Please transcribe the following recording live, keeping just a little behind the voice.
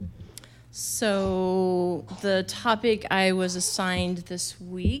So the topic I was assigned this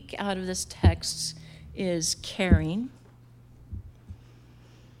week out of this text is caring,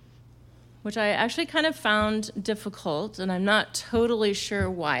 which I actually kind of found difficult, and I'm not totally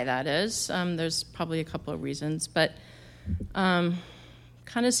sure why that is. There's probably a couple of reasons, but kind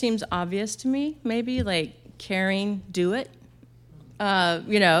of seems obvious to me, maybe, like caring, do it,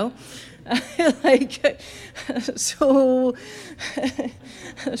 like, so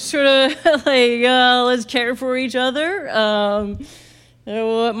sort of like, let's care for each other.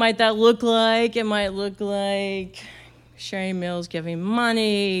 What might that look like? It might look like sharing meals, giving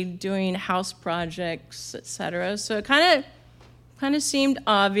money, doing house projects, etc. So it kind of seemed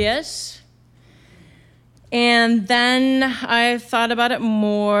obvious. And then I thought about it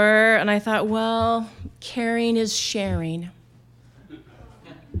more, and I thought, well, caring is sharing.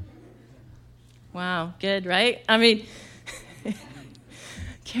 Wow, good, right? I mean,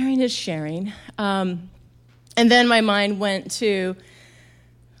 caring is sharing. And then my mind went to,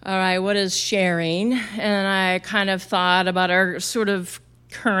 all right, what is sharing? And I kind of thought about our sort of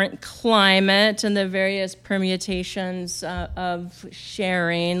current climate and the various permutations of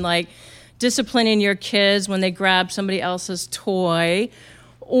sharing, like disciplining your kids when they grab somebody else's toy,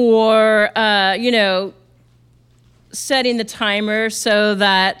 or, setting the timer so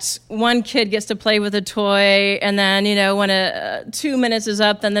that one kid gets to play with a toy, and then, when 2 minutes is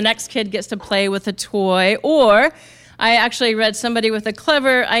up, then the next kid gets to play with a toy. Or I actually read somebody with a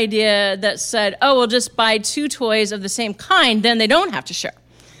clever idea that said, oh, we'll just buy 2 toys of the same kind, then they don't have to share.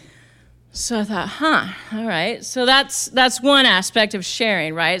 So I thought, all right. So that's one aspect of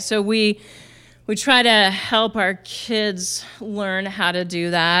sharing, right? So we try to help our kids learn how to do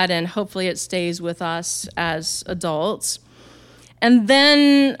that, and hopefully it stays with us as adults. And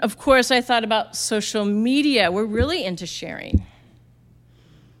then, of course, I thought about social media. We're really into sharing.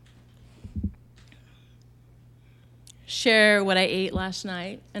 Share what I ate last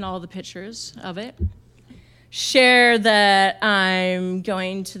night and all the pictures of it. Share that I'm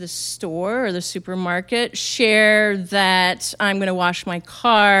going to the store or the supermarket. Share that I'm going to wash my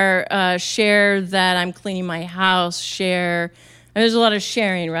car. Share that I'm cleaning my house. Share. And there's a lot of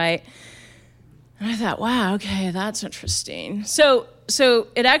sharing, right? And I thought, wow, okay, that's interesting. So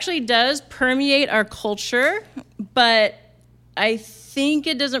it actually does permeate our culture, but I think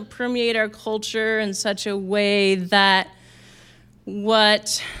it doesn't permeate our culture in such a way that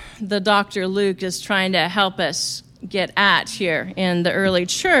what the Dr. Luke is trying to help us get at here in the early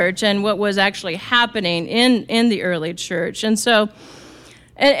church, and what was actually happening in the early church. And so,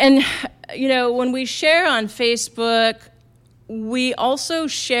 and when we share on Facebook, we also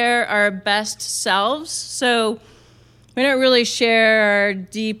share our best selves. So we don't really share our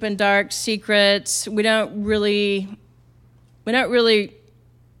deep and dark secrets. We don't really,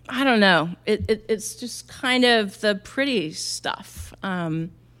 I don't know. It's just kind of the pretty stuff.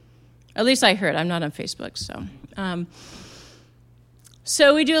 At least I heard. I'm not on Facebook, so.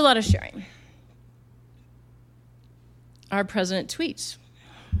 So we do a lot of sharing. Our president tweets.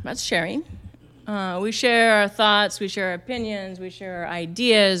 That's sharing. We share our thoughts. We share our opinions. We share our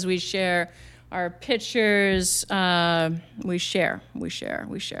ideas. We share our pictures. We share.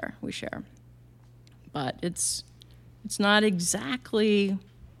 But it's not exactly,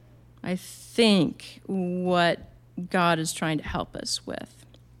 I think, what God is trying to help us with.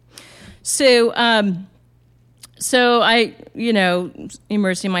 So I,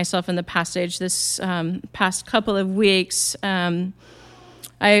 immersing myself in the passage this past couple of weeks, I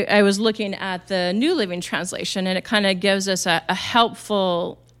was looking at the New Living Translation, and it kind of gives us a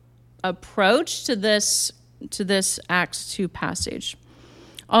helpful approach to this Acts 2 passage.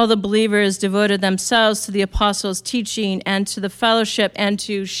 All the believers devoted themselves to the apostles' teaching and to the fellowship and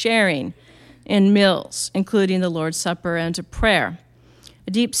to sharing in meals, including the Lord's Supper, and to prayer.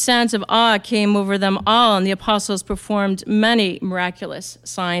 A deep sense of awe came over them all, and the apostles performed many miraculous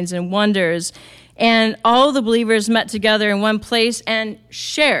signs and wonders. And all the believers met together in one place and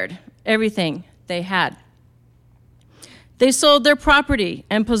shared everything they had. They sold their property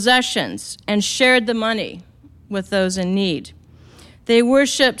and possessions and shared the money with those in need. They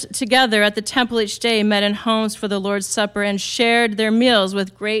worshiped together at the temple each day, met in homes for the Lord's Supper, and shared their meals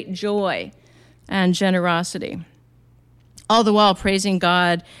with great joy and generosity, all the while praising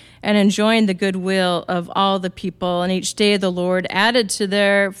God and enjoying the goodwill of all the people. And each day the Lord added to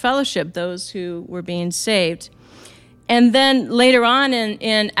their fellowship those who were being saved. And then later on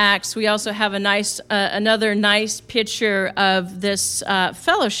in Acts, we also have another nice picture of this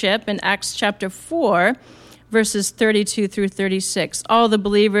fellowship in Acts chapter 4, verses 32 through 36. All the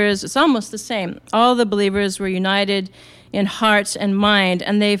believers, it's almost the same. All the believers were united in heart and mind,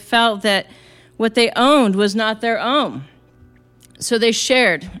 and they felt that what they owned was not their own. So they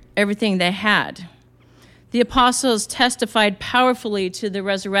shared everything they had. The apostles testified powerfully to the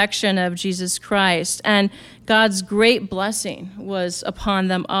resurrection of Jesus Christ, and God's great blessing was upon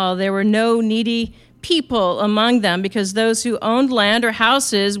them all. There were no needy people among them, because those who owned land or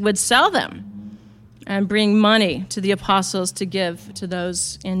houses would sell them and bring money to the apostles to give to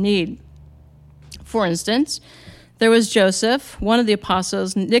those in need. For instance, there was Joseph, one of the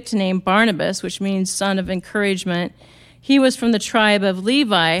apostles, nicknamed Barnabas, which means son of encouragement. He was from the tribe of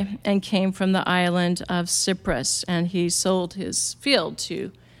Levi and came from the island of Cyprus, and he sold his field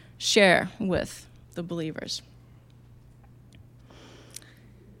to share with the believers.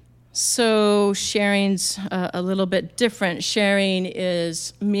 So sharing's a little bit different. Sharing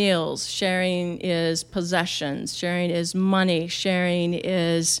is meals. Sharing is possessions. Sharing is money. Sharing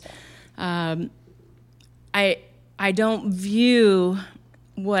is, I don't view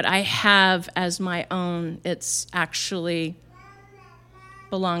what I have as my own. It's actually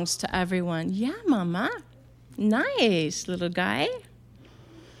belongs to everyone. Yeah, Mama. Nice, little guy.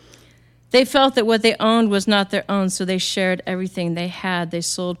 They felt that what they owned was not their own, so they shared everything they had. They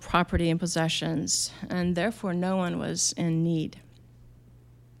sold property and possessions, and therefore no one was in need.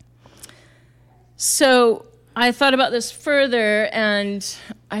 So I thought about this further, and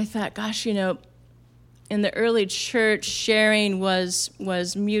I thought, gosh, in the early church, sharing was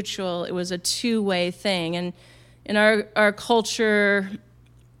mutual. It was a two-way thing. And in our culture,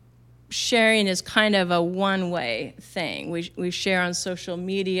 sharing is kind of a one-way thing. We share on social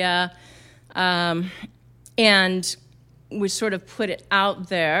media, and we sort of put it out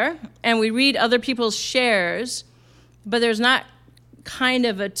there. And we read other people's shares, but there's not kind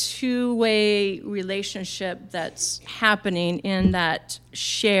of a two-way relationship that's happening in that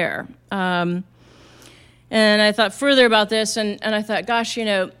share. And I thought further about this, and I thought, gosh,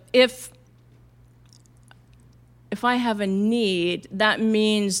 if I have a need, that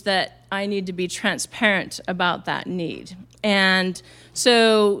means that I need to be transparent about that need. And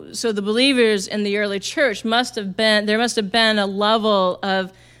so the believers in the early church must have been a level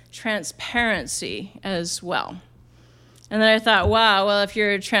of transparency as well. And then I thought, wow, well, if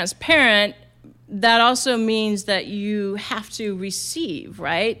you're transparent, that also means that you have to receive,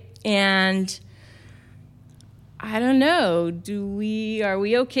 right? And I don't know. Are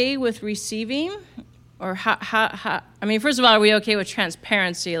we okay with receiving? Or how first of all, are we okay with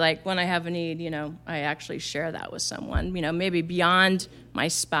transparency? Like when I have a need, I actually share that with someone, maybe beyond my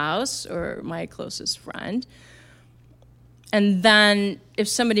spouse or my closest friend. And then if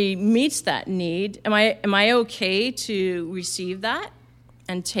somebody meets that need, am I okay to receive that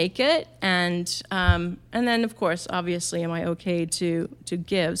and take it? And then of course, obviously, am I okay to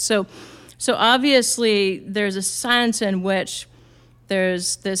give? So obviously, there's a sense in which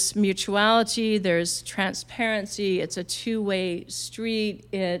there's this mutuality, there's transparency. It's a two-way street.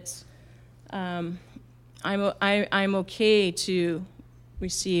 It's I'm okay to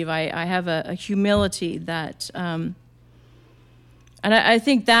receive. I have a humility that, and I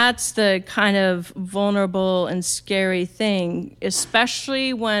think that's the kind of vulnerable and scary thing,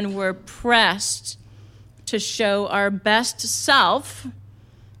 especially when we're pressed to show our best self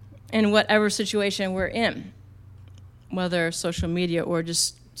in whatever situation we're in, whether social media or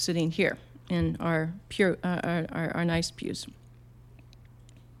just sitting here in our nice pews.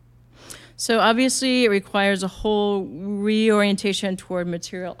 So obviously it requires a whole reorientation toward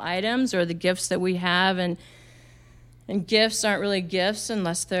material items or the gifts that we have, and gifts aren't really gifts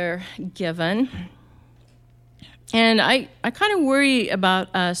unless they're given. And I kind of worry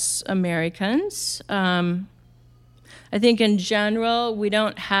about us Americans. I think in general, we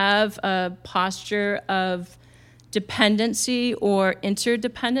don't have a posture of dependency or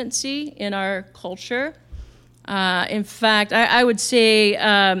interdependency in our culture. In fact, I would say,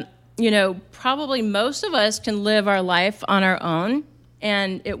 probably most of us can live our life on our own,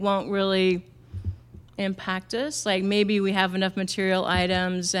 and it won't really impact us. Like maybe we have enough material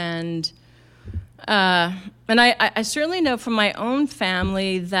items, and I certainly know from my own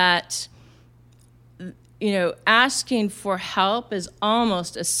family that asking for help is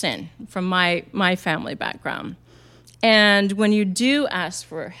almost a sin from my family background. And when you do ask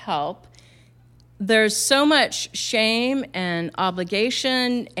for help, there's so much shame and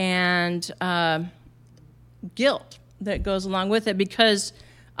obligation and guilt that goes along with it, because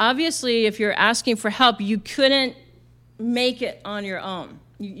obviously if you're asking for help, you couldn't make it on your own.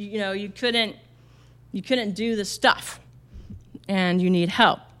 You couldn't do the stuff, and you need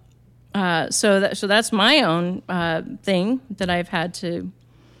help. So that's my own thing that I've had to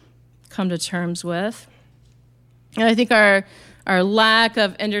come to terms with. And I think our lack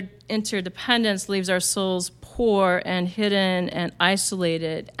of interdependence leaves our souls poor and hidden and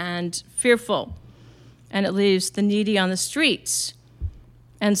isolated and fearful. And it leaves the needy on the streets.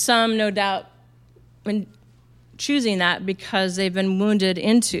 And some, no doubt, in choosing that because they've been wounded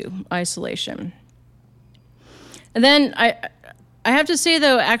into isolation. And then I have to say,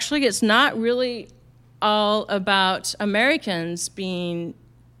 though, actually it's not really all about Americans being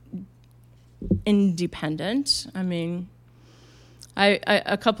independent. I mean,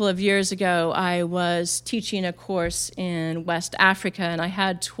 a couple of years ago, I was teaching a course in West Africa, and I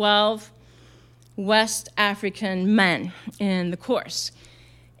had 12 West African men in the course.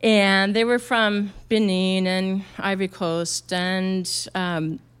 And they were from Benin and Ivory Coast and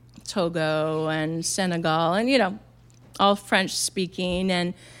Togo and Senegal and, all French-speaking.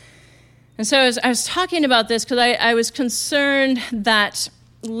 And so I was talking about this because I was concerned that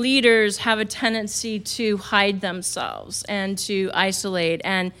leaders have a tendency to hide themselves and to isolate.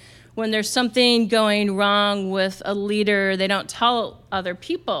 And when there's something going wrong with a leader, they don't tell other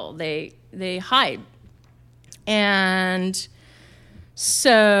people. They hide. And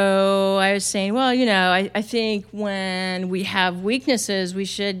so I was saying, well, I think when we have weaknesses, we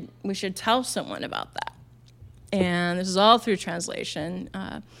should tell someone about that. And this is all through translation.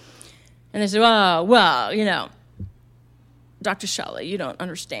 And they said, well, Dr. Shelley, you don't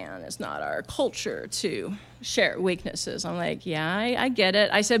understand. It's not our culture to share weaknesses. I'm like, yeah, I get it.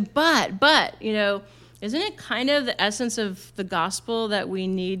 I said, but, isn't it kind of the essence of the gospel that we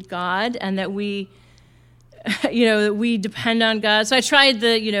need God and that we, that we depend on God? So I tried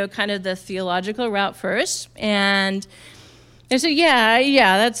the, kind of the theological route first. And they said,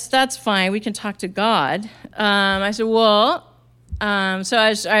 yeah, that's fine. We can talk to God. I said, well, so I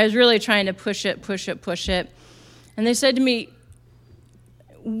was really trying to push it. And they said to me,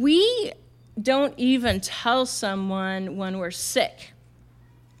 we don't even tell someone when we're sick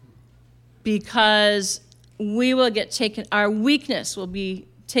because our weakness will be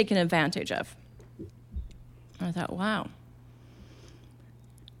taken advantage of. I thought, wow.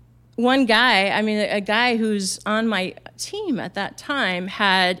 One guy, a guy who's on my team at that time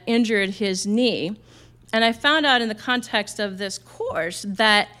had injured his knee. And I found out in the context of this course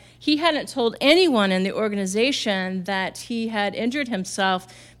that he hadn't told anyone in the organization that he had injured himself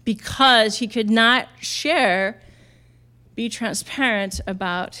because he could not be transparent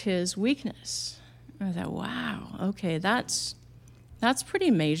about his weakness. I thought, wow, okay, that's pretty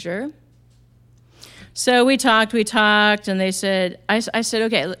major. So we talked, and they said, I said,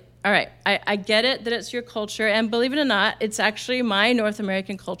 okay, all right, I get it that it's your culture, and believe it or not, it's actually my North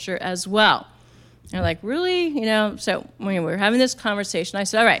American culture as well. And they're like, really? So when we were having this conversation, I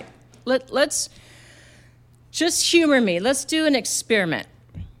said, all right, let's just humor me. Let's do an experiment.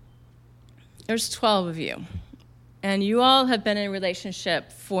 There's 12 of you, and you all have been in a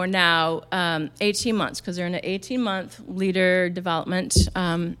relationship for now 18 months because they're in an 18-month leader development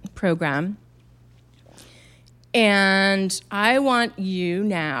program. And I want you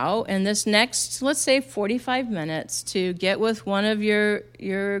now, in this next, let's say, 45 minutes, to get with one of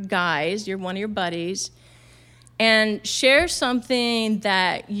your guys, one of your buddies, and share something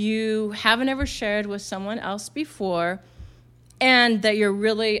that you haven't ever shared with someone else before and that you're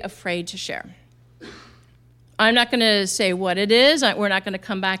really afraid to share. I'm not going to say what it is. We're not going to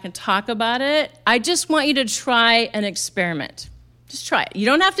come back and talk about it. I just want you to try an experiment. Just try it. You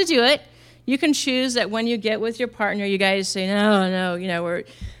don't have to do it. You can choose that when you get with your partner, you guys say, no,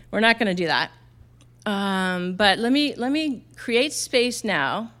 we're not going to do that. But let me create space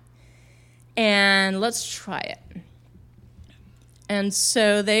now, and let's try it. And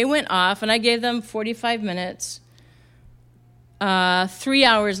so they went off, and I gave them 45 minutes. 3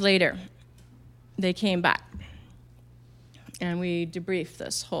 hours later, they came back, and we debriefed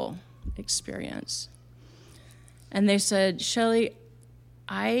this whole experience. And they said, Shelley,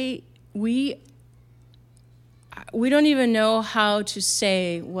 we don't even know how to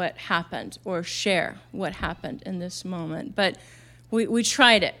say what happened or share what happened in this moment. But we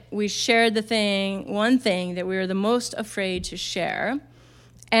tried it. We shared one thing that we were the most afraid to share.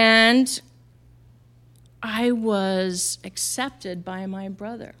 And I was accepted by my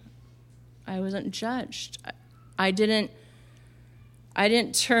brother. I wasn't judged. I didn't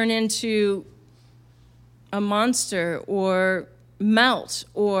turn into a monster or melt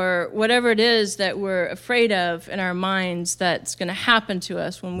or whatever it is that we're afraid of in our minds that's going to happen to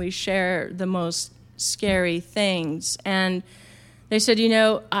us when we share the most scary things. And they said,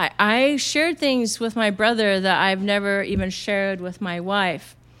 I shared things with my brother that I've never even shared with my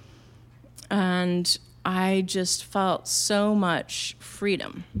wife. And I just felt so much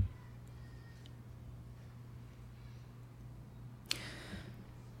freedom.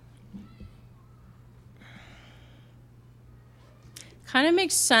 kind of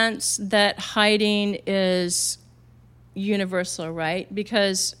makes sense that hiding is universal, right?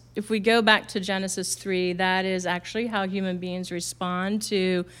 Because if we go back to Genesis 3, that is actually how human beings respond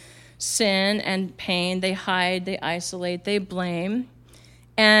to sin and pain. They hide, they isolate, they blame.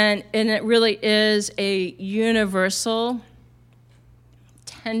 And it really is a universal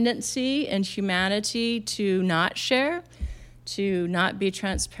tendency in humanity to not share, to not be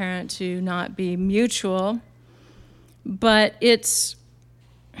transparent, to not be mutual. But it's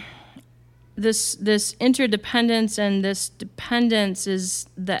this interdependence and this dependence is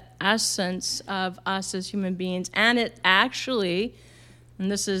the essence of us as human beings. And it actually,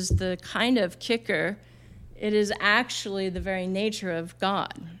 and this is the kind of kicker, it is actually the very nature of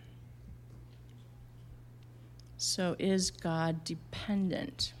God. So is God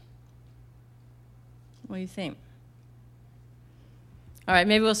dependent? What do you think? All right,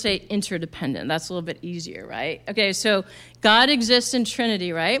 maybe we'll say interdependent. That's a little bit easier, right? Okay, so God exists in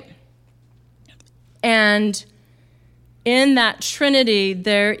Trinity, right? And in that Trinity,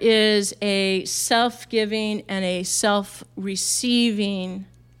 there is a self-giving and a self-receiving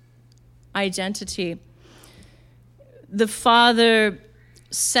identity. The Father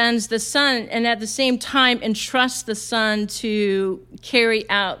sends the Son and at the same time entrusts the Son to carry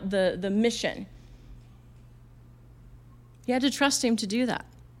out the mission. You had to trust him to do that.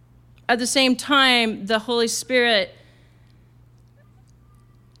 At the same time, the Holy Spirit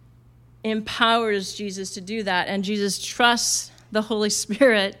empowers Jesus to do that, and Jesus trusts the Holy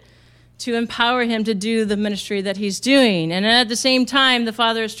Spirit to empower him to do the ministry that he's doing. And at the same time, the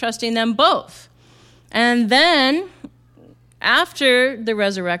Father is trusting them both. And then, after the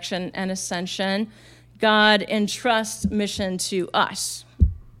resurrection and ascension, God entrusts mission to us.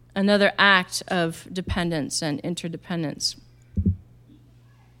 Another act of dependence and interdependence.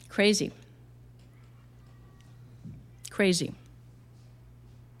 Crazy. Crazy.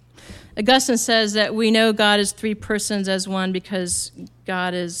 Augustine says that we know God is three persons as one because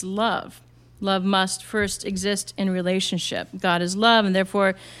God is love. Love must first exist in relationship. God is love, and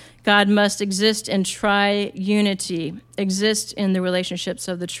therefore God must exist in triunity, exist in the relationships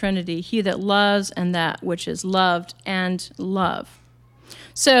of the Trinity. He that loves and that which is loved and love.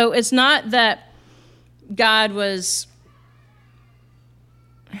 So it's not that God was,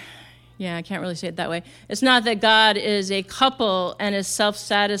 I can't really say it that way. It's not that God is a couple and is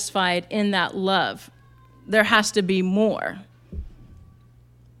self-satisfied in that love. There has to be more.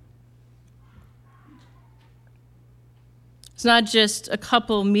 It's not just a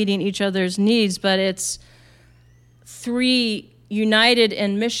couple meeting each other's needs, but it's three united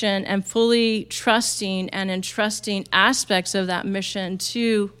in mission and fully trusting and entrusting aspects of that mission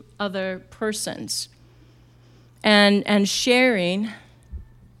to other persons and sharing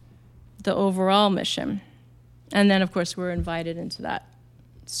the overall mission. And then, of course, we're invited into that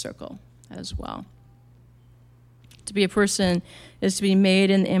circle as well. To be a person is to be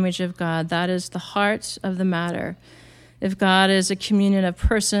made in the image of God. That is the heart of the matter. If God is a communion of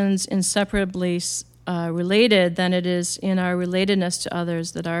persons inseparably related, then it is in our relatedness to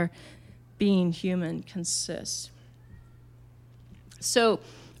others that our being human consists. So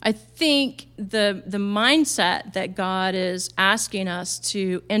I think the mindset that God is asking us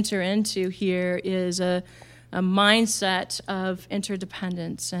to enter into here is a mindset of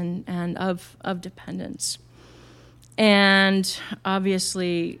interdependence and of dependence. And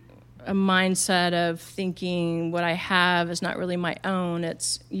obviously a mindset of thinking what I have is not really my own,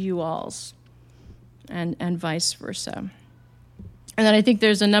 it's you all's. And vice versa. And then I think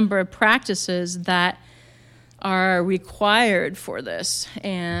there's a number of practices that are required for this.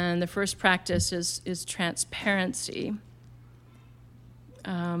 And the first practice is transparency.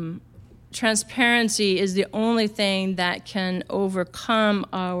 Transparency is the only thing that can overcome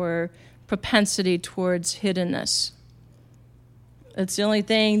our propensity towards hiddenness. It's the only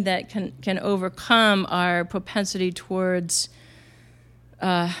thing that can overcome our propensity towards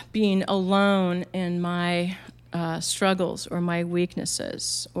being alone in my struggles or my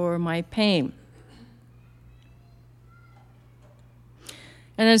weaknesses or my pain.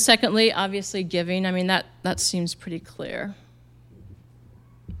 And then secondly, obviously giving. I mean, that seems pretty clear.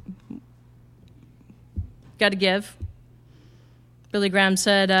 Got to give. Billy Graham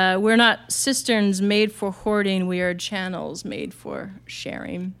said, we're not cisterns made for hoarding, we are channels made for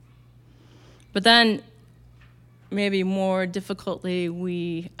sharing. But then maybe more difficultly,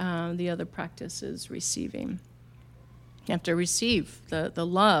 the other practice is receiving. You have to receive the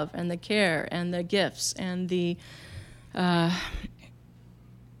love and the care and the gifts and the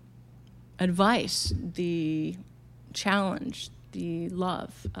advice, the challenge, the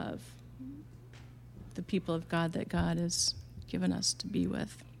love of the people of God that God has given us to be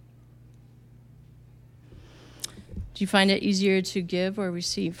with. Do you find it easier to give or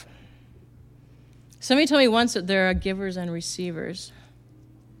receive? Somebody told me once that there are givers and receivers.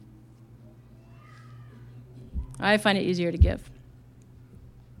 I find it easier to give.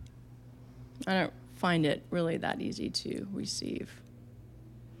 I don't find it really that easy to receive.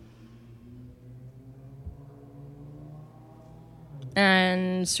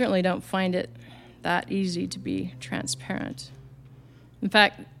 And certainly don't find it that easy to be transparent. In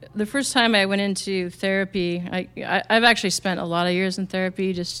fact, the first time I went into therapy, I've actually spent a lot of years in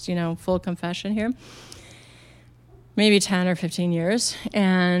therapy, just, full confession here, maybe 10 or 15 years.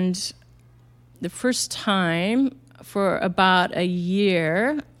 And the first time, for about a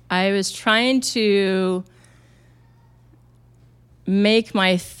year, I was trying to make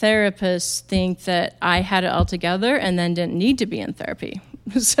my therapist think that I had it all together and then didn't need to be in therapy.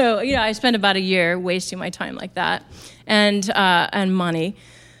 So, I spent about a year wasting my time like that and money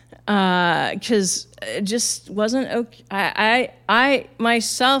because it just wasn't okay. I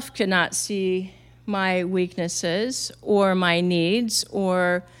myself could not see my weaknesses or my needs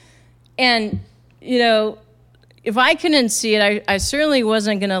if I couldn't see it, I certainly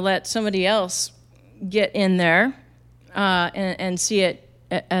wasn't going to let somebody else get in there and see it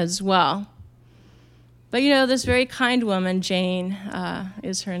as well. But, this very kind woman, Jane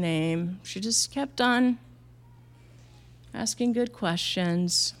is her name, she just kept on asking good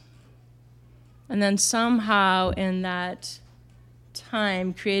questions. And then somehow in that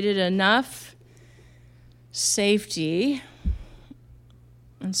time created enough safety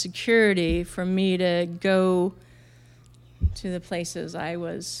and security for me to go to the places I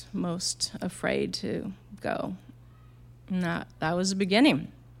was most afraid to go. And that was the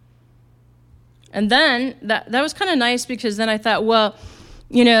beginning. And then that was kind of nice because then I thought, well,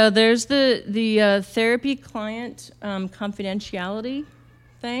 there's the therapy client confidentiality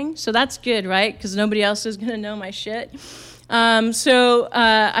thing. So that's good, right? Because nobody else is going to know my shit. So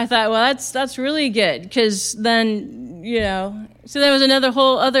I thought, well, that's really good because then, so there was another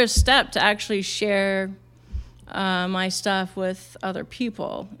whole other step to actually share my stuff with other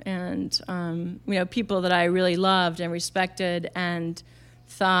people and, people that I really loved and respected and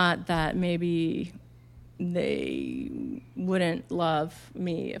thought that maybe they wouldn't love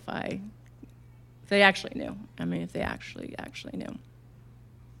me if they actually knew. If they actually knew.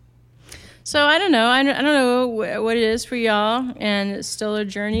 So I don't know. I don't know what it is for y'all, and it's still a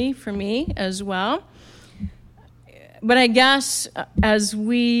journey for me as well. But I guess as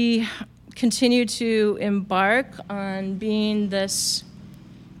we continue to embark on being this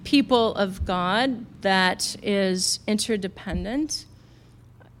people of God that is interdependent,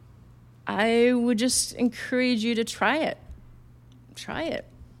 I would just encourage you to try it. Try it.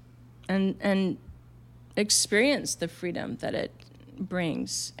 And experience the freedom that it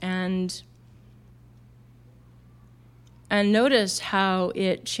brings. And notice how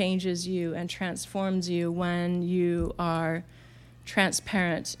it changes you and transforms you when you are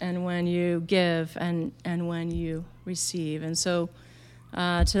transparent and when you give and when you receive. And so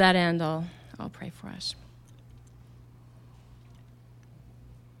to that end, I'll pray for us.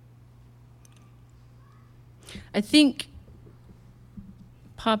 I think,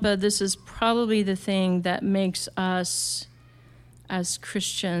 Papa, this is probably the thing that makes us as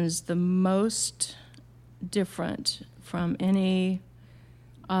Christians the most different from any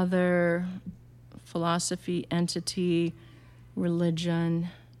other philosophy, entity, religion,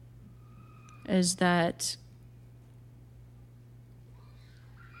 is that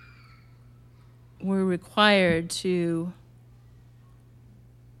we're required to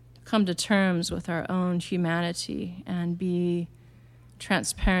come to terms with our own humanity and be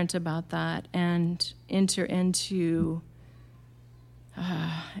transparent about that and enter into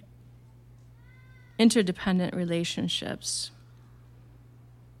interdependent relationships.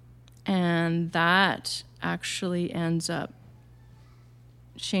 And that actually ends up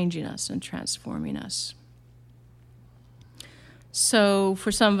changing us and transforming us. So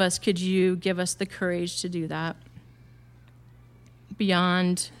for some of us, could you give us the courage to do that?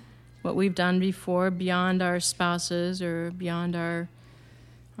 Beyond what we've done before, beyond our spouses or beyond our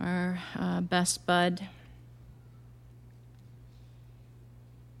best bud.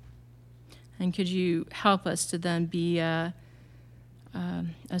 And could you help us to then be a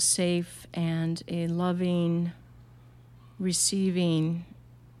safe and a loving, receiving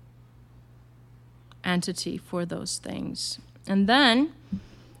entity for those things? And then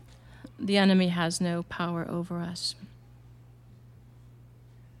the enemy has no power over us.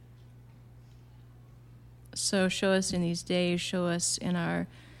 So show us in these days, show us in our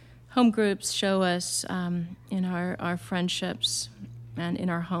home groups show us in our friendships and in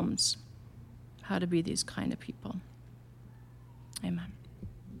our homes how to be these kind of people. Amen.